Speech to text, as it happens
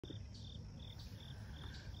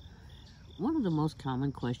one of the most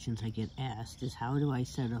common questions I get asked is how do I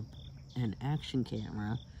set up an action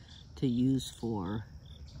camera to use for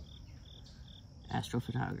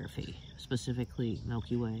astrophotography, specifically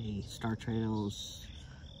Milky Way, star trails,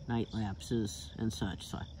 night lapses, and such.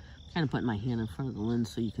 So I kind of put my hand in front of the lens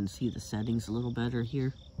so you can see the settings a little better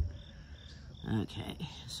here. Okay,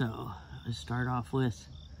 so I start off with,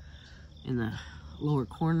 in the lower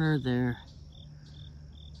corner there,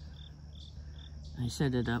 I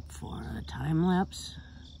set it up for a time lapse,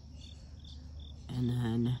 and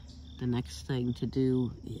then the next thing to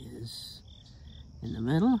do is in the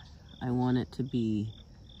middle, I want it to be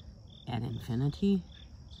at infinity,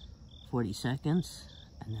 40 seconds,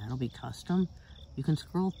 and that'll be custom. You can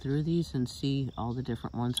scroll through these and see all the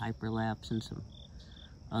different ones, hyperlapse and some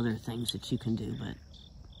other things that you can do, but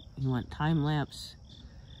you want time lapse,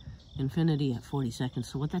 infinity at 40 seconds.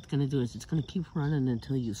 So what that's going to do is it's going to keep running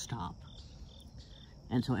until you stop.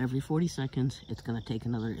 And so every 40 seconds, it's going to take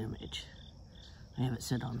another image. I have it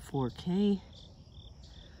set on 4K,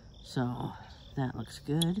 so that looks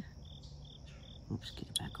good. Oops, get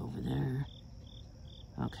it back over there.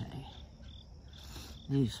 Okay.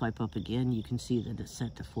 Then you swipe up again, you can see that it's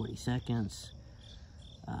set to 40 seconds.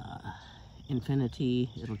 Infinity,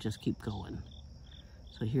 it'll just keep going.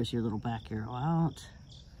 So here's your little back arrow out.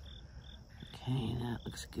 Okay, that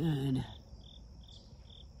looks good.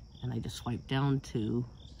 And I just swipe down to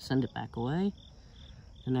send it back away.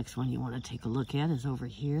 The next one you want to take a look at is over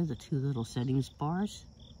here, the two little settings bars.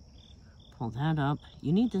 Pull that up.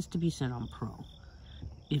 You need this to be set on Pro.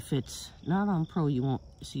 If it's not on Pro, you won't,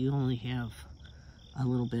 so you only have a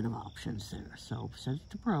little bit of options there. So set it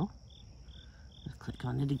to Pro. Let's click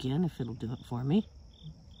on it again if it'll do it for me.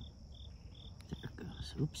 There it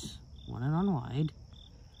goes. Oops. Want it on wide.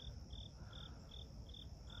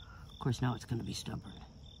 Of course, now it's going to be stubborn.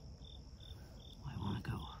 I want to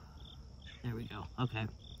go. There we go. Okay.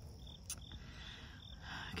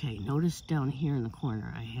 Okay, notice down here in the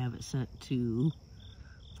corner, I have it set to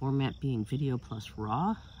format being video plus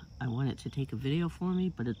raw. I want it to take a video for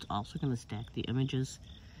me, but it's also going to stack the images,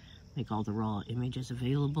 make all the raw images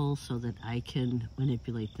available so that I can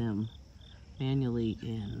manipulate them manually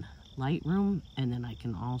in Lightroom, and then I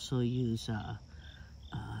can also use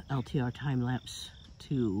LTR time lapse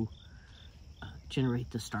to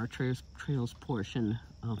generate the Star Trails portion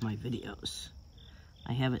of my videos.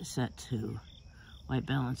 I have it set to white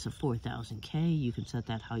balance of 4000K. You can set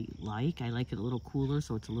that how you like. I like it a little cooler,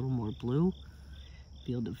 so it's a little more blue.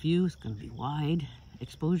 Field of view is going to be wide.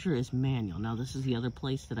 Exposure is manual. Now this is the other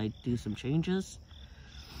place that I do some changes.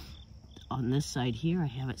 On this side here, I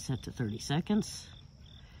have it set to 30 seconds.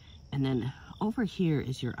 And then over here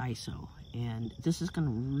is your ISO. And this is going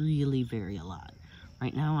to really vary a lot.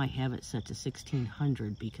 Right now I have it set to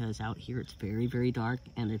 1600 because out here it's very, very dark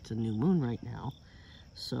and it's a new moon right now.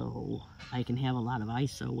 So I can have a lot of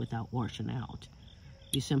ISO without washing out.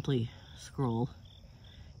 You simply scroll.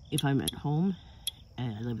 If I'm at home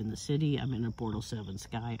and I live in the city, I'm in a Bortle 7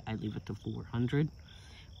 sky, I leave it to 400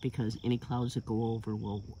 because any clouds that go over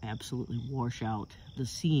will absolutely wash out the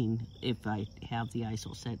scene if I have the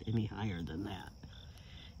ISO set any higher than that.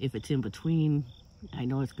 If it's in between, I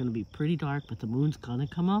know it's going to be pretty dark, but the moon's going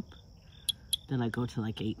to come up, then I go to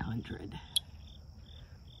like 800.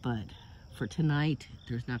 But for tonight,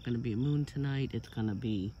 there's not going to be a moon tonight. It's going to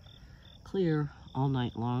be clear all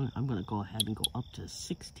night long. I'm going to go ahead and go up to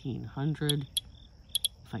 1600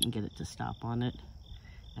 if I can get it to stop on it.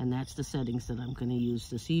 And that's the settings that I'm going to use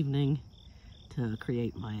this evening to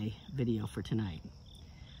create my video for tonight.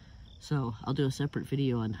 So I'll do a separate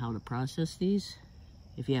video on how to process these.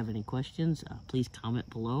 If you have any questions, please comment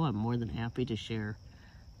below. I'm more than happy to share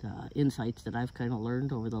the insights that I've kind of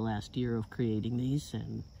learned over the last year of creating these,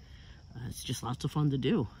 and it's just lots of fun to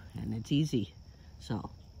do, and it's easy. So,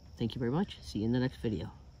 thank you very much. See you in the next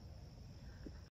video.